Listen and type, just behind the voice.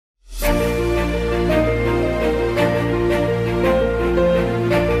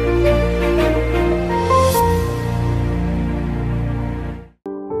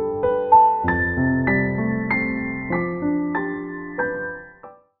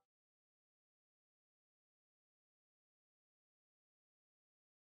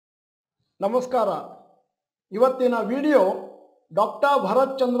ನಮಸ್ಕಾರ. ಇವತ್ತಿನ video doctor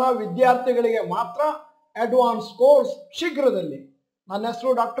Bharat ಚಂದ್ರ ವಿದ್ಯಾರ್ಥಿಗಳಿಗೆ ಮಾತ್ರ ಅಡ್ವಾನ್ಸ್ ಕೋರ್ಸ್ ಶೀಘ್ರದಲ್ಲಿ. ನನ್ನ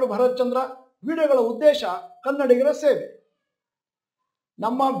ಹೆಸರು ಡಾಕ್ಟರ್ ಭರತ್ ಚಂದ್ರ. ವಿಡಿಯೋಗಳ ಉದ್ದೇಶ ಕನ್ನಡಿಗರ ಸೇವೆ.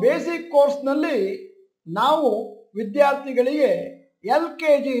 ನಮ್ಮ ಬೇಸಿಕ್ ಕೋರ್ಸ್ನಲ್ಲಿ ನಾವು ವಿದ್ಯಾರ್ಥಿಗಳಿಗೆ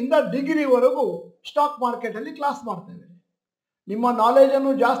LKG ಇಂದ ಡಿಗ್ರಿವರೆಗೂ ಸ್ಟಾಕ್ ಮಾರ್ಕೆಟಲ್ಲಿ ಕ್ಲಾಸ್ ಮಾಡ್ತೇವೆ. ನಿಮ್ಮ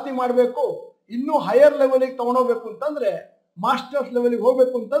ನಾಲೆಜನ್ನು ಜಾಸ್ತಿ ಮಾಡಬೇಕು, ಇನ್ನೂ ಹೈಯರ್ ಲೆವೆಲಿಗೆ ತಗೊಂಡೋಗ್ಬೇಕು ಅಂತಂದರೆ, ಮಾಸ್ಟರ್ಸ್ ಲೆವೆಲಿಗೆ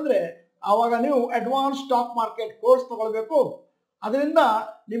ಹೋಗಬೇಕು ಅಂತಂದರೆ ಆವಾಗ ನೀವು ಅಡ್ವಾನ್ಸ್ ಸ್ಟಾಕ್ ಮಾರ್ಕೆಟ್ ಕೋರ್ಸ್ ತಗೊಳ್ಬೇಕು. ಅದರಿಂದ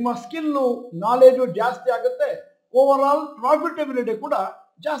ನಿಮ್ಮ ಸ್ಕಿಲ್ಲು ನಾಲೆಜು ಜಾಸ್ತಿ ಆಗುತ್ತೆ, ಓವರ್ ಆಲ್ ಪ್ರಾಫಿಟಬಿಲಿಟಿ ಕೂಡ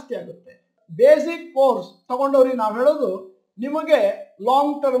ಜಾಸ್ತಿ ಆಗುತ್ತೆ. ಬೇಸಿಕ್ ಕೋರ್ಸ್ ತಗೊಂಡವ್ರಿಗೆ ನಾವು ಹೇಳೋದು, ನಿಮಗೆ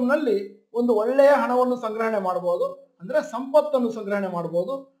ಲಾಂಗ್ ಟರ್ಮ್ನಲ್ಲಿ ಒಂದು ಒಳ್ಳೆಯ ಹಣವನ್ನು ಸಂಗ್ರಹಣೆ ಮಾಡ್ಬೋದು, ಅಂದರೆ ಸಂಪತ್ತನ್ನು ಸಂಗ್ರಹಣೆ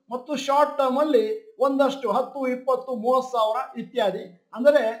ಮಾಡ್ಬೋದು. ಮತ್ತು ಶಾರ್ಟ್ ಟರ್ಮಲ್ಲಿ ಒಂದಷ್ಟು 10, 20, 30 ಸಾವಿರ ಇತ್ಯಾದಿ,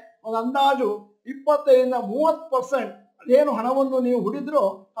 ಅಂದರೆ ಒಂದು ಅಂದಾಜು 25ರಿಂದ 30% ಏನು ಹಣವನ್ನು ನೀವು ಹುಡಿದ್ರೋ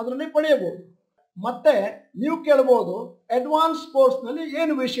ಅದರಲ್ಲಿ ಪಡೆಯಬಹುದು. ಮತ್ತೆ ನೀವು ಕೇಳಬಹುದು, ಅಡ್ವಾನ್ಸ್ ಕೋರ್ಸ್ನಲ್ಲಿ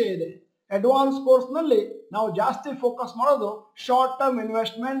ಏನು ವಿಷಯ ಇದೆ? ಅಡ್ವಾನ್ಸ್ ಕೋರ್ಸ್ನಲ್ಲಿ ನಾವು ಜಾಸ್ತಿ ಫೋಕಸ್ ಮಾಡೋದು short term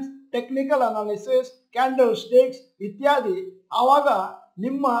investments, technical analysis, candle sticks ಇತ್ಯಾದಿ. ಆವಾಗ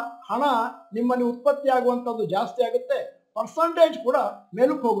ನಿಮ್ಮ ಹಣ ನಿಮ್ಮಲ್ಲಿ ಉತ್ಪತ್ತಿ ಆಗುವಂಥದ್ದು ಜಾಸ್ತಿ ಆಗುತ್ತೆ, ಪರ್ಸಂಟೇಜ್ ಕೂಡ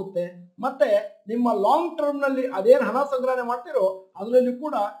ಮೇಲಕ್ಕೆ ಹೋಗುತ್ತೆ. ಮತ್ತೆ ನಿಮ್ಮ ಲಾಂಗ್ ಟರ್ಮ್ನಲ್ಲಿ ಅದೇನು ಹಣ ಸಂಗ್ರಹಣೆ ಮಾಡ್ತೀರೋ ಅದರಲ್ಲಿ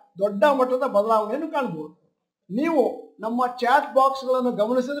ಕೂಡ ದೊಡ್ಡ ಮಟ್ಟದ ಬದಲಾವಣೆಯನ್ನು ಕಾಣಬಹುದು. ನೀವು ನಮ್ಮ ಚಾಟ್ ಬಾಕ್ಸ್ಗಳನ್ನು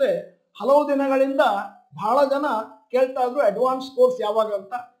ಗಮನಿಸಿದ್ರೆ ಹಲವು ದಿನಗಳಿಂದ ಬಹಳ ಜನ ಕೇಳ್ತಾ ಇದ್ರು ಅಡ್ವಾನ್ಸ್ ಕೋರ್ಸ್ ಯಾವಾಗ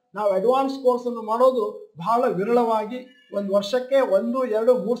ಅಂತ. ನಾವು ಅಡ್ವಾನ್ಸ್ ಕೋರ್ಸನ್ನು ಮಾಡೋದು ಬಹಳ ವಿರಳವಾಗಿ, ಒಂದು ವರ್ಷಕ್ಕೆ 1,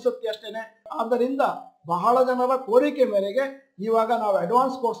 2, 3 ಸತಿ ಅಷ್ಟೇನೆ. ಆದ್ದರಿಂದ ಬಹಳ ಜನರ ಕೋರಿಕೆ ಮೇರೆಗೆ ಇವಾಗ ನಾವು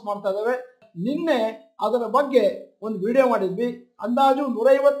ಅಡ್ವಾನ್ಸ್ ಕೋರ್ಸ್ ಮಾಡ್ತಾ ಇದ್ದೇವೆ. ನಿನ್ನೆ ಅದರ ಬಗ್ಗೆ ಒಂದು ವಿಡಿಯೋ ಮಾಡಿದ್ವಿ. ಅಂದಾಜು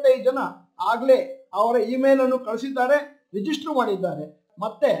 155 ಜನ ಆಗಲೇ ಅವರ ಇಮೇಲನ್ನು ಕಳಿಸಿದ್ದಾರೆ, ರಿಜಿಸ್ಟರ್ ಮಾಡಿದ್ದಾರೆ.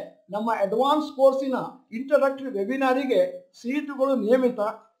 ಮತ್ತೆ ನಮ್ಮ ಅಡ್ವಾನ್ಸ್ ಕೋರ್ಸಿನ ಇಂಟ್ರಡಕ್ಟರಿ ವೆಬಿನಾರಿಗೆ ಸೀಟುಗಳು ನಿಯಮಿತ.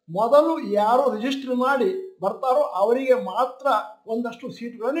 ಮೊದಲು ಯಾರು ರಿಜಿಸ್ಟರ್ ಮಾಡಿ ಬರ್ತಾರೋ ಅವರಿಗೆ ಮಾತ್ರ ಒಂದಷ್ಟು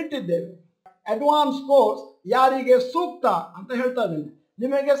ಸೀಟುಗಳನ್ನು ಇಟ್ಟಿದ್ದೇವೆ. ಅಡ್ವಾನ್ಸ್ ಕೋರ್ಸ್ ಯಾರಿಗೆ ಸೂಕ್ತ ಅಂತ ಹೇಳ್ತಾ ಇದ್ದೇನೆ.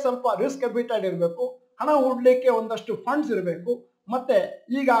 ನಿಮಗೆ ಸ್ವಲ್ಪ ರಿಸ್ಕ್ ಅಪಿಟೈಟ್ ಇರಬೇಕು, ಹಣ ಹೂಡಲಿಕ್ಕೆ ಒಂದಷ್ಟು ಫಂಡ್ಸ್ ಇರಬೇಕು, ಮತ್ತೆ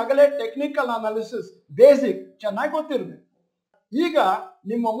ಈಗಾಗಲೇ ಟೆಕ್ನಿಕಲ್ ಅನಾಲಿಸಿಸ್ ಬೇಸಿಕ್ ಚೆನ್ನಾಗಿ ಗೊತ್ತಿರಬೇಕು. ಈಗ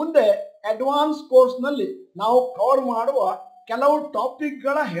ನಿಮ್ಮ ಮುಂದೆ ಅಡ್ವಾನ್ಸ್ ಕೋರ್ಸ್ನಲ್ಲಿ ನಾವು ಕವರ್ ಮಾಡುವ ಕೆಲವು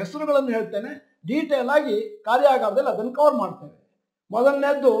ಟಾಪಿಕ್ಗಳ ಹೆಸರುಗಳನ್ನು ಹೇಳ್ತೇನೆ. ಡೀಟೇಲ್ ಆಗಿ ಕಾರ್ಯಾಗಾರದಲ್ಲಿ ಅದನ್ನು ಕವರ್ ಮಾಡ್ತೇವೆ.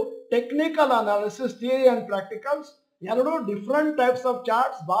 ಮೊದಲನೇದ್ದು technical analysis theory and practicals. 2 different types of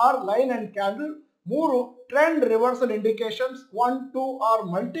charts, bar, line and candle. 3 trend reversal indications, 1, 2 are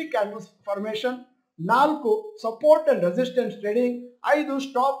multi candles formation. 4 support and resistance trading. 5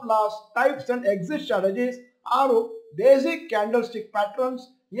 stop loss types and exit strategies. 6 basic candle stick patterns.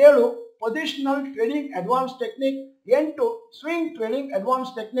 7 positional trading advance technique. 8 swing trading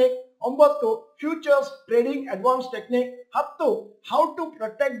advance technique. 9 futures trading advance technique. 10 how to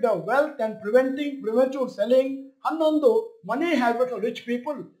protect the wealth and preventing premature selling. 11 money habits of rich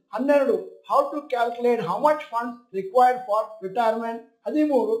people. 12 how to calculate how much funds required for retirement.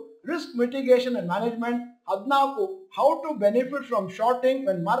 13 risk mitigation and management. 14 how to benefit from shorting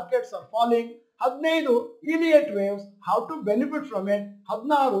when markets R falling. 15 Elliott waves, how to benefit from it.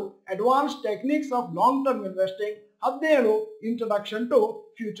 16 advanced techniques of long term investing. 17 introduction to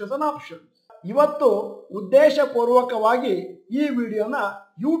futures and options. ಇವತ್ತು ಉದ್ದೇಶಪೂರ್ವಕವಾಗಿ ಈ ವಿಡಿಯೋನ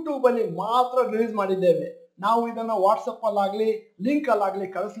YouTube ಅಲ್ಲಿ ಮಾತ್ರ release ಮಾಡಿದ್ದೇವೆ. ನಾವು ಇದನ್ನ WhatsApp ಅಲ್ಲಾಗ್ಲಿ link ಅಲ್ಲಾಗ್ಲಿ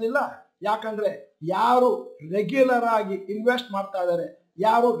ಕಳಿಸ್ಲಿಲ್ಲ. ಯಾಕಂದ್ರೆ ಯಾರು ರೆಗ್ಯುಲರ್ ಆಗಿ ಇನ್ವೆಸ್ಟ್ ಮಾಡ್ತಾ ಇದ್ದಾರೆ,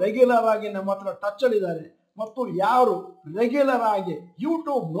 ಯಾರು ರೆಗ್ಯುಲರ್ ಆಗಿ ನಮ್ಮ ಹತ್ರ ಟಚ್ ಅಲ್ಲಿದ್ದಾರೆ ಮತ್ತು ಯಾರು ರೆಗ್ಯುಲರ್ ಆಗಿ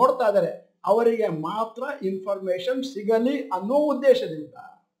ಯೂಟ್ಯೂಬ್ ನೋಡ್ತಾ ಇದ್ದಾರೆ ಅವರಿಗೆ ಮಾತ್ರ ಇನ್ಫಾರ್ಮೇಶನ್ ಸಿಗಲಿ ಅನ್ನೋ ಉದ್ದೇಶದಿಂದ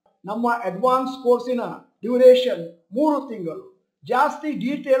ನಮ್ಮ ಅಡ್ವಾನ್ಸ್ ಕೋರ್ಸಿನ ಡ್ಯೂರೇಷನ್ 3 ತಿಂಗಳು. ಜಾಸ್ತಿ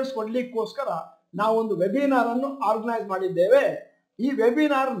ಡೀಟೇಲ್ಸ್ ಕೊಡ್ಲಿಕ್ಕೋಸ್ಕರ ನಾವೊಂದು ವೆಬಿನಾರ್ ಅನ್ನು ಆರ್ಗನೈಸ್ ಮಾಡಿದ್ದೇವೆ. ಈ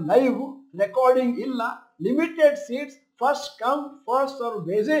ವೆಬಿನಾರ್ ಲೈವ್, ರೆಕಾರ್ಡಿಂಗ್ ಇಲ್ಲ, limited seats, first come first serve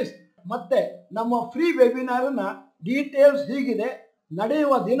basis. ಮತ್ತೆ ನಮ್ಮ ಫ್ರೀ ವೆಬಿನಾರ್ನ ಡೀಟೇಲ್ಸ್ ಹೀಗಿದೆ.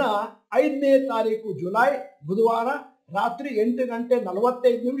 ನಡೆಯುವ ದಿನ 5ನೇ ತಾರೀಕು ಜುಲೈ ಬುಧವಾರ ರಾತ್ರಿ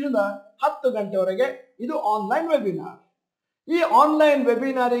 8:45 10 ಗಂಟೆವರೆಗೆ. ಇದು ಆನ್ಲೈನ್ ವೆಬಿನಾರ್. ಈ ಆನ್ಲೈನ್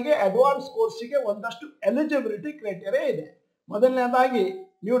ವೆಬಿನಾರಿಗೆ ಅಡ್ವಾನ್ಸ್ ಕೋರ್ಸಿಗೆ ಒಂದಷ್ಟು ಎಲಿಜಿಬಿಲಿಟಿ ಕ್ರೈಟೇರಿಯಾ ಇದೆ. ಮೊದಲನೇದಾಗಿ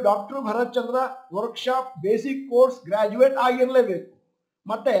ನೀವು ಡಾಕ್ಟರ್ ಭರತ್ ಚಂದ್ರ ವರ್ಕ್ಶಾಪ್ ಬೇಸಿಕ್ ಕೋರ್ಸ್ ಗ್ರಾಜ್ಯುಯೇಟ್ ಆಗಿರಲೇಬೇಕು.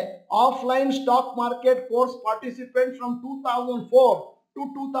 ಮತ್ತೆ offline stock market course participant from 2004 to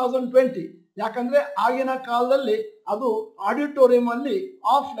 2020. ಯಾಕಂದ್ರೆ ಆಗಿನ ಕಾಲದಲ್ಲಿ ಅದು ಆಡಿಟೋರಿಯಂ ಅಲ್ಲಿ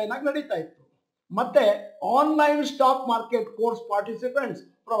ಆಫ್ಲೈನ್ ಆಗಿ ನಡೀತಾ ಇತ್ತು. ಮತ್ತೆ online stock market course participants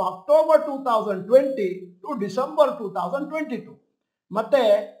from October 2020 to December 2022. ಮತ್ತೆ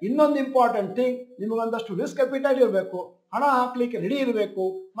ಇನ್ನೊಂದು ಇಂಪಾರ್ಟೆಂಟ್ ಥಿಂಗ್, ನಿಮಗೊಂದಷ್ಟು ರಿಸ್ಕ್ ಅಪಿಟೈಟ್ ಇರಬೇಕು, ಹಣ ಹಾಕ್ಲಿಕ್ಕೆ ರೆಡಿ ಇರಬೇಕು,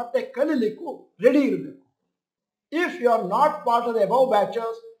 ಮತ್ತೆ ಕಲಿಲಿಕ್ಕೂ ರೆಡಿ ಇರಬೇಕು. If you are not part of the above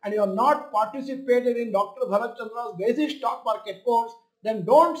batches, and you have not participated in Dr. Bharath Chandra's basic stock market course, then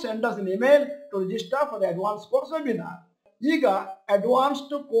don't send us an email to register for the advanced course webinar. ಈಗ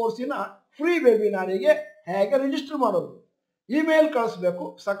advanced ಕೋರ್ಸಿನ free ವೆಬಿನಾರಿಗೆ ಹೇಗೆ register ಮಾಡೋದು? Email ಕಳಿಸ್ಬೇಕು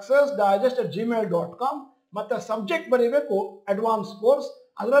successdigest@gmail.com ಮತ್ತೆ subject ಬರೀಬೇಕು advance course.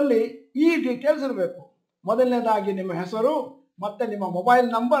 ಅದರಲ್ಲಿ ಈ details ಇರಬೇಕು. ಮೊದಲನೇದಾಗಿ ನಿಮ್ಮ ಹೆಸರು ಮತ್ತೆ ನಿಮ್ಮ ಮೊಬೈಲ್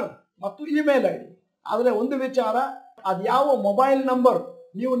ನಂಬರ್ ಮತ್ತು ಇಮೇಲ್ ಐ ಡಿ. ಆದರೆ ಒಂದು ವಿಚಾರ, ಅದು ಯಾವ ಮೊಬೈಲ್ ನಂಬರ್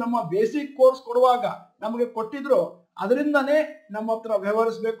ನೀವು ನಮ್ಮ ಬೇಸಿಕ್ ಕೋರ್ಸ್ ಕೊಡುವಾಗ ನಮಗೆ ಕೊಟ್ಟಿದ್ರು ಅದರಿಂದನೇ ನಮ್ಮ ಹತ್ರ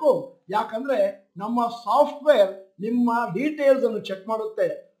ವ್ಯವಹರಿಸಬೇಕು. ಯಾಕಂದ್ರೆ ನಮ್ಮ ಸಾಫ್ಟ್ವೇರ್ ನಿಮ್ಮ ಡೀಟೇಲ್ಸ್ ಅನ್ನು ಚೆಕ್ ಮಾಡುತ್ತೆ.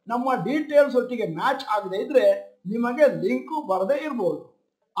 ನಮ್ಮ ಡೀಟೇಲ್ಸ್ ಒಟ್ಟಿಗೆ ಮ್ಯಾಚ್ ಆಗದೆ ಇದ್ರೆ ನಿಮಗೆ ಲಿಂಕು ಬರದೇ ಇರಬಹುದು.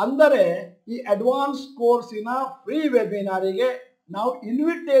 ಅಂದರೆ ಈ ಅಡ್ವಾನ್ಸ್ ಕೋರ್ಸಿನ ಫ್ರೀ ವೆಬಿನಾರಿಗೆ ನಾವು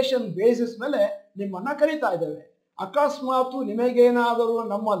ಇನ್ವಿಟೇಷನ್ ಬೇಸಿಸ್ ಮೇಲೆ ನಿಮ್ಮನ್ನ ಕರೀತಾ ಇದ್ದೇವೆ. ಅಕಸ್ಮಾತ್ ನಿಮಗೇನಾದರೂ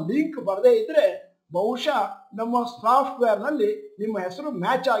ನಮ್ಮ ಲಿಂಕ್ ಬರದೇ ಇದ್ರೆ ಬಹುಶಃ ನಮ್ಮ ಸಾಫ್ಟ್ವೇರ್ನಲ್ಲಿ ನಿಮ್ಮ ಹೆಸರು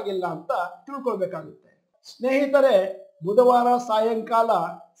ಮ್ಯಾಚ್ ಆಗಿಲ್ಲ ಅಂತ ತಿಳ್ಕೊಳ್ಬೇಕಾಗುತ್ತೆ. ಸ್ನೇಹಿತರೆ, ಬುಧವಾರ ಸಾಯಂಕಾಲ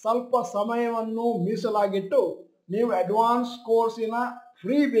ಸ್ವಲ್ಪ ಸಮಯವನ್ನು ಮೀಸಲಾಗಿಟ್ಟು ನೀವು ಅಡ್ವಾನ್ಸ್ ಕೋರ್ಸಿನ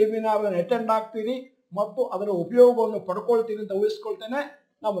ಫ್ರೀ ವೆಬಿನಾರ್ ಅಟೆಂಡ್ ಆಗ್ತೀರಿ ಮತ್ತು ಅದರ ಉಪಯೋಗವನ್ನು ಪಡ್ಕೊಳ್ತೀರಿ ಅಂತ ಊಹಿಸ್ಕೊಳ್ತೇನೆ.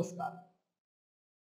 ನಮಸ್ಕಾರ.